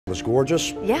Was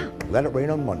gorgeous? Yeah. Let it rain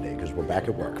on Monday because we're back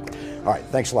at work. All right,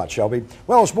 thanks a lot, Shelby.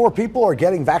 Well, as more people are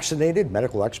getting vaccinated,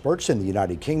 medical experts in the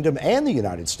United Kingdom and the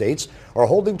United States are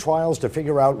holding trials to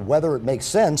figure out whether it makes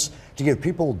sense to give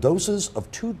people doses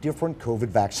of 2 different COVID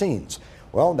vaccines.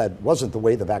 Well, that wasn't the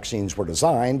way the vaccines were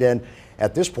designed, and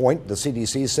at this point, the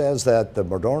CDC says that the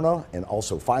Moderna and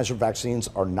also Pfizer vaccines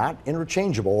are not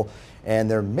interchangeable, and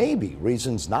there may be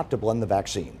reasons not to blend the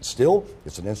vaccines. Still,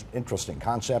 it's an interesting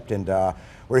concept, and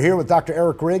we're here with Dr.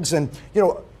 Eric Griggs, and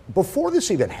before this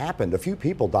even happened, a few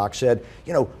people, Doc, said,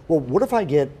 well, what if I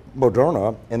get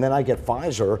Moderna and then I get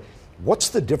Pfizer? What's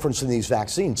the difference in these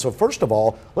vaccines? So first of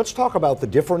all, let's talk about the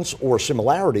difference or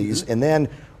similarities, and then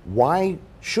why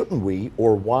shouldn't we,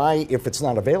 or why, if it's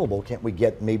not available, can't we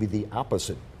get maybe the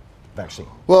opposite vaccine?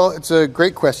 Well, it's a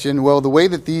great question. Well, the way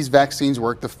that these vaccines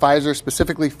work, the Pfizer,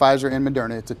 specifically Pfizer and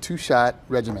Moderna, it's a 2-shot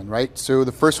regimen, right? So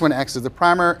the first one acts as the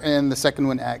primer and the second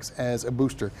one acts as a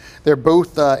booster. They're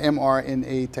both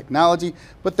mRNA technology,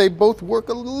 but they both work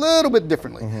a little bit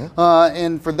differently.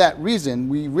 And for that reason,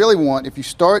 we really want, if you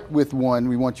start with one,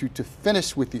 we want you to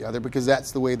finish with the other because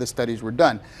that's the way the studies were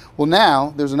done. Well,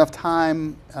 now there's enough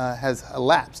time has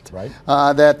elapsed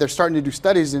that they're starting to do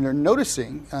studies and they're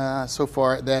noticing so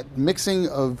far that mixing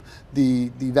of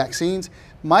the vaccines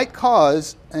might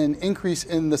cause an increase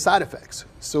in the side effects.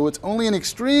 So it's only in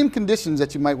extreme conditions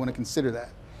that you might want to consider that.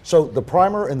 So the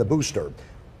primer and the booster,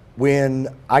 when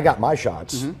I got my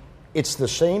shots, it's the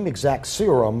same exact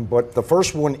serum, but the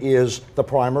first one is the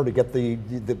primer to get the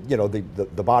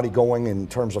body going in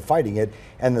terms of fighting it,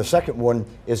 and the second one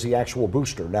is the actual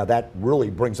booster. Now that really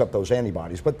brings up those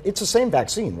antibodies, but it's the same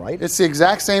vaccine, right? It's the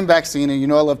exact same vaccine,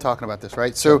 and I love talking about this,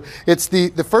 right? So it's the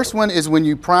first one is when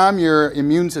you prime your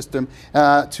immune system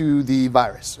to the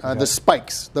virus, the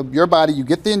spikes. Your body, you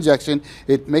get the injection,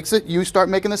 it makes it, you start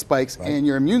making the spikes, and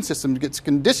your immune system gets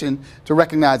conditioned to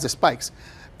recognize the spikes.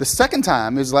 The second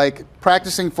time is like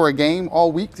practicing for a game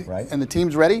all week and the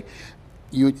team's ready.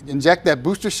 You inject that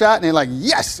booster shot and they're like,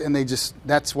 yes, and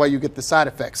that's why you get the side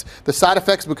effects. The side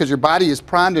effects because your body is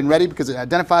primed and ready because it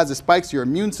identifies the spikes, your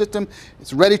immune system,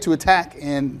 it's ready to attack,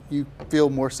 and you feel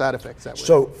more side effects that way.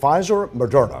 So Pfizer,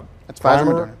 Moderna, that's Pfizer,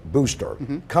 primer, Moderna. Booster,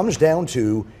 comes down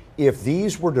to if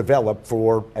these were developed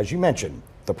for, as you mentioned,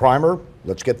 the primer,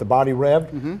 let's get the body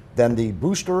revved, then the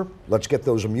booster, let's get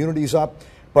those immunities up.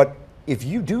 But if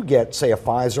you do get, say, a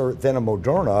Pfizer, then a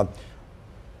Moderna,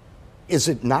 is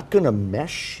it not going to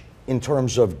mesh in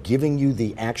terms of giving you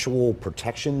the actual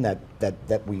protection that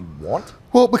we want?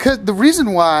 Well, because the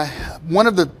reason why, one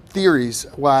of the theories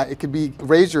why it could be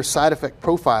raise your side effect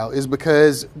profile is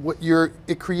because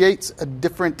it creates a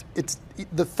different, it's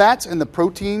the fats and the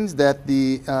proteins that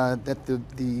the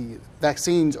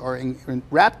vaccines are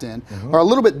wrapped in are a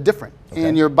little bit different.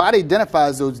 And your body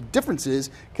identifies those differences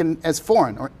as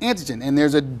foreign or antigen, and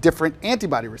there's a different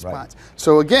antibody response.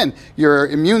 So again, your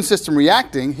immune system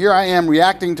reacting, here I am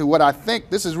reacting to what I think,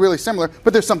 this is really similar,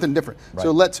 but there's something different.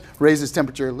 So let's raise his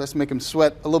temperature, let's make him sweat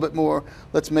a little bit more,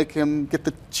 let's make him get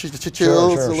the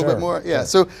chills a little bit more.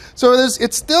 So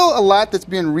it's still a lot that's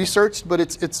being researched, but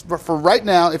it's for right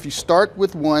now, if you start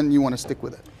with one, you want to stick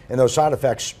with it. And those side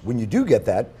effects, when you do get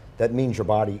that, that means your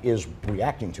body is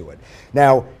reacting to it.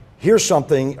 Now, here's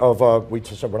something of, we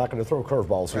just said we're not going to throw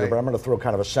curveballs here, but I'm going to throw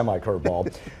kind of a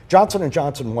semi-curveball. Johnson &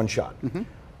 Johnson, 1 shot.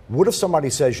 What if somebody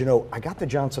says, I got the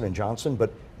Johnson & Johnson,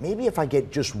 but maybe if I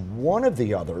get just one of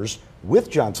the others with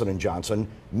Johnson & Johnson,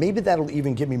 maybe that'll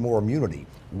even give me more immunity.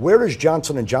 Where does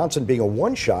Johnson & Johnson being a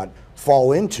 1-shot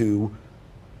fall into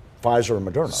Pfizer and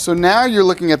Moderna? So now you're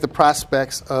looking at the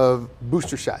prospects of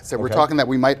booster shots that we're talking that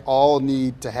we might all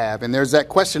need to have. And there's that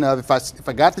question of if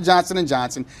I got the Johnson &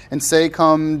 Johnson and say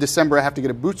come December I have to get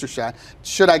a booster shot,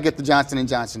 should I get the Johnson &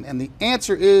 Johnson? And the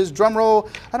answer is, drum roll,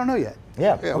 I don't know yet.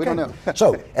 We don't know.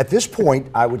 So at this point,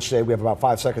 I would say we have about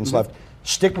 5 seconds left.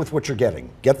 Stick with what you're getting.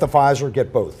 Get the Pfizer,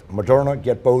 get both. Moderna,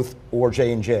 get both, or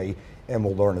J&J. And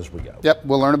we'll learn as we go. Yep,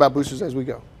 we'll learn about boosters as we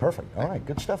go. Perfect. All right,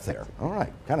 good stuff there. All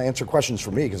right, kind of answer questions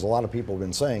for me because a lot of people have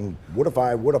been saying, what if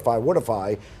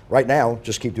I? Right now,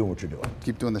 just keep doing what you're doing.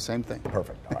 Keep doing the same thing.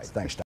 Perfect. All right, thanks, Tom.